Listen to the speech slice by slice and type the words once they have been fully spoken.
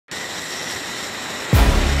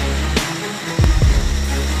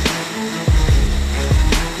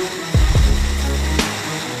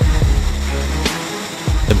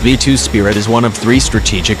B-2 Spirit is one of 3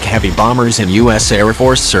 strategic heavy bombers in U.S. Air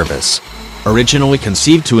Force service. Originally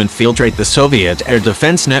conceived to infiltrate the Soviet air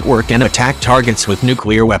defense network and attack targets with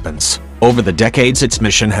nuclear weapons, over the decades its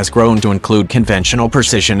mission has grown to include conventional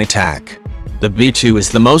precision attack. The B-2 is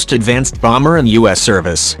the most advanced bomber in U.S.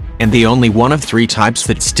 service, and the only one of 3 types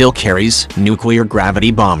that still carries nuclear gravity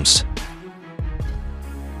bombs.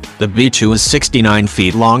 The B-2 is 69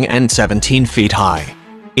 feet long and 17 feet high.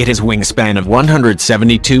 It has wingspan of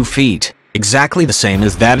 172 feet, exactly the same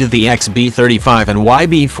as that of the XB-35 and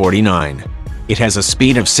YB-49. It has a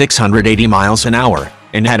speed of 680 miles an hour,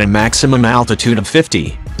 and had a maximum altitude of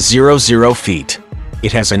 50,000 feet.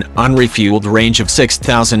 It has an unrefueled range of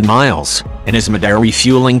 6,000 miles, and has mid-air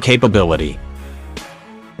refueling capability.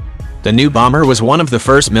 The new bomber was one of the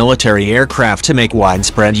first military aircraft to make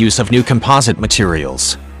widespread use of new composite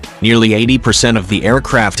materials. Nearly 80% of the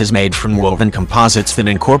aircraft is made from woven composites that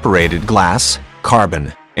incorporated glass,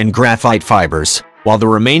 carbon, and graphite fibers, while the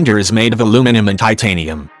remainder is made of aluminum and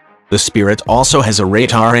titanium. The Spirit also has a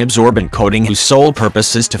radar-absorbent coating whose sole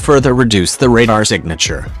purpose is to further reduce the radar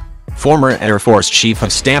signature. Former Air Force Chief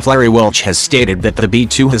of Staff Larry Welch has stated that the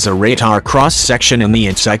B-2 has a radar cross-section in the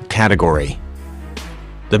insect category.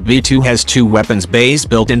 The B-2 has 2 weapons bays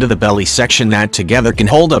built into the belly section that together can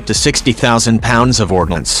hold up to 60,000 pounds of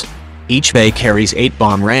ordnance. Each bay carries 8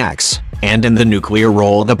 bomb racks, and in the nuclear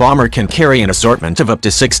role the bomber can carry an assortment of up to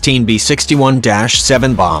 16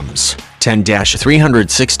 B-61-7 bombs,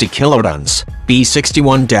 10-360 kilotons,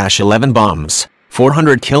 B-61-11 bombs,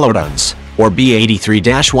 400 kilotons, or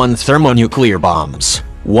B-83-1 thermonuclear bombs,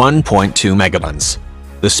 1.2 megatons.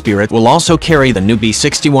 The Spirit will also carry the new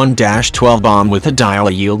B-61-12 bomb with a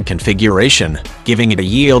dial-a-yield configuration, giving it a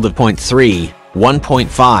yield of 0.3,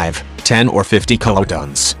 1.5, 10 or 50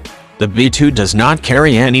 kilotons. The B-2 does not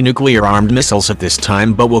carry any nuclear-armed missiles at this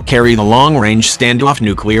time but will carry the long-range standoff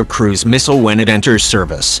nuclear cruise missile when it enters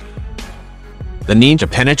service. The need to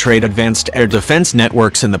penetrate advanced air defense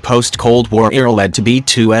networks in the post-Cold War era led to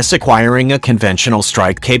B-2s acquiring a conventional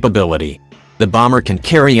strike capability. The bomber can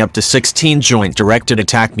carry up to 16 Joint Directed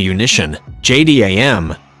Attack Munition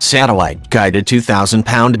 (JDAM) satellite-guided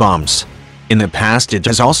 2,000-pound bombs. In the past it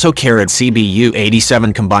has also carried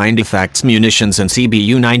CBU-87 combined effects munitions and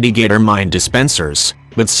CBU-90 Gator mine dispensers,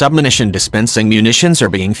 but submunition dispensing munitions are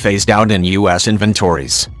being phased out in U.S.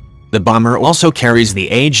 inventories. The bomber also carries the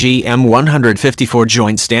AGM-154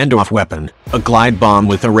 Joint Standoff Weapon, a glide bomb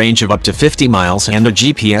with a range of up to 50 miles and a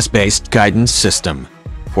GPS-based guidance system.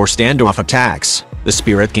 For standoff attacks, the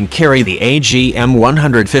Spirit can carry the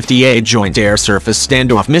AGM-158 Joint Air-Surface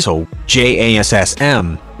Standoff Missile,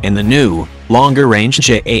 JASSM, and the new, longer-range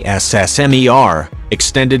JASSM-ER,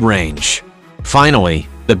 Extended Range. Finally,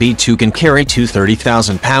 the B-2 can carry 2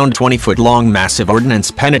 30,000-pound 20-foot-long Massive Ordnance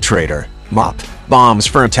Penetrator, MOP, bombs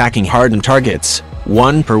for attacking hardened targets,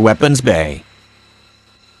 1 per weapons bay.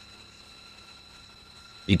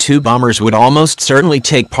 B-2 bombers would almost certainly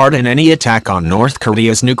take part in any attack on North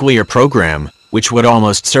Korea's nuclear program, which would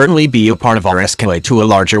almost certainly be a part of our escalate to a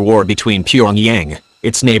larger war between Pyongyang,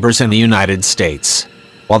 its neighbors and the United States.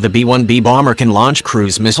 While the B-1B bomber can launch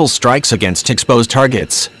cruise missile strikes against exposed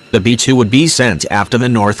targets, the B-2 would be sent after the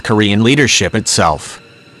North Korean leadership itself.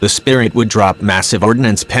 The Spirit would drop massive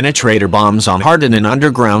ordnance penetrator bombs on hardened and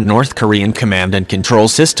underground North Korean command and control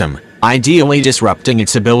system, ideally disrupting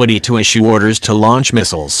its ability to issue orders to launch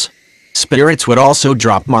missiles. Spirits would also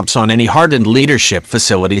drop MOPs on any hardened leadership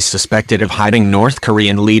facilities suspected of hiding North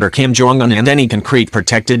Korean leader Kim Jong-un and any concrete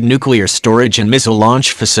protected nuclear storage and missile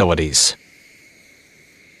launch facilities.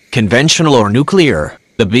 Conventional or nuclear,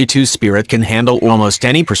 the B-2 Spirit can handle almost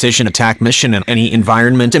any precision attack mission in any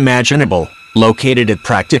environment imaginable, located at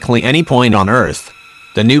practically any point on Earth.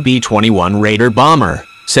 The new B-21 Raider bomber,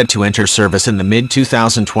 set to enter service in the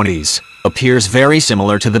mid-2020s, appears very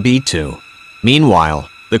similar to the B-2. Meanwhile,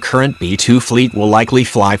 the current B-2 fleet will likely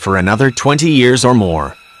fly for another 20 years or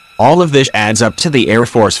more. All of this adds up to the Air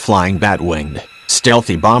Force flying bat-winged,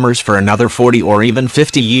 stealthy bombers for another 40 or even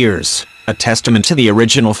 50 years, a testament to the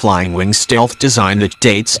original flying wing stealth design that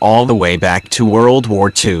dates all the way back to World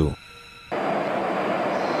War II.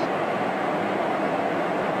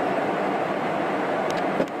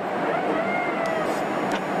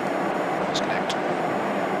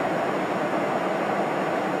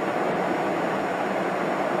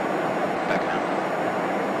 Back now.